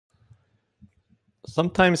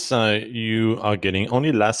Sometimes you are getting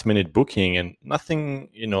only last minute booking and nothing,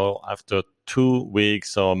 after 2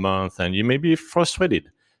 weeks or a month, and you may be frustrated.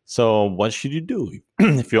 So, what should you do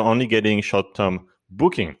if you're only getting short term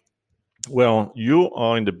booking? Well, you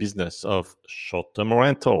are in the business of short-term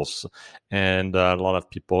rentals, and a lot of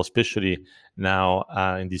people, especially now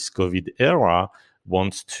in this COVID era,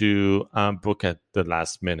 wants to book at the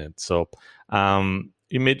last minute. So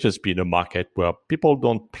it may just be the market where people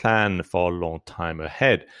don't plan for a long time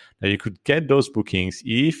ahead. Now, you could get those bookings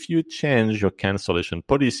if you change your cancellation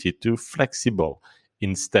policy to flexible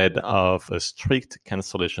instead of a strict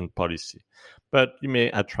cancellation policy, but you may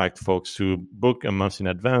attract folks who book a month in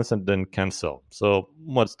advance and then cancel. So,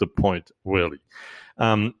 what's the point, really?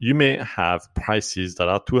 You may have prices that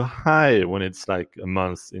are too high when it's like a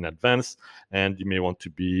month in advance, and you may want to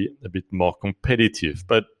be a bit more competitive,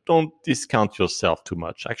 but don't discount yourself too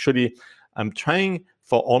much. Actually, I'm trying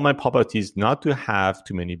for all my properties not to have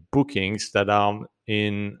too many bookings that are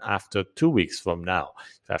in after 2 weeks from now.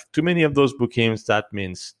 If I have too many of those bookings, that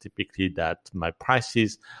means typically that my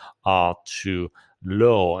prices are too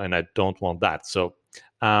low, and I don't want that. So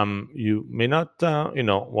you may not,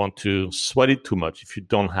 want to sweat it too much if you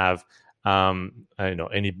don't have,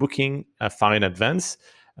 any booking far in advance.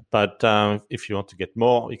 But if you want to get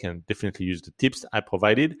more, you can definitely use the tips I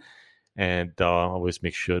provided, and always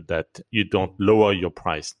make sure that you don't lower your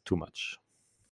price too much.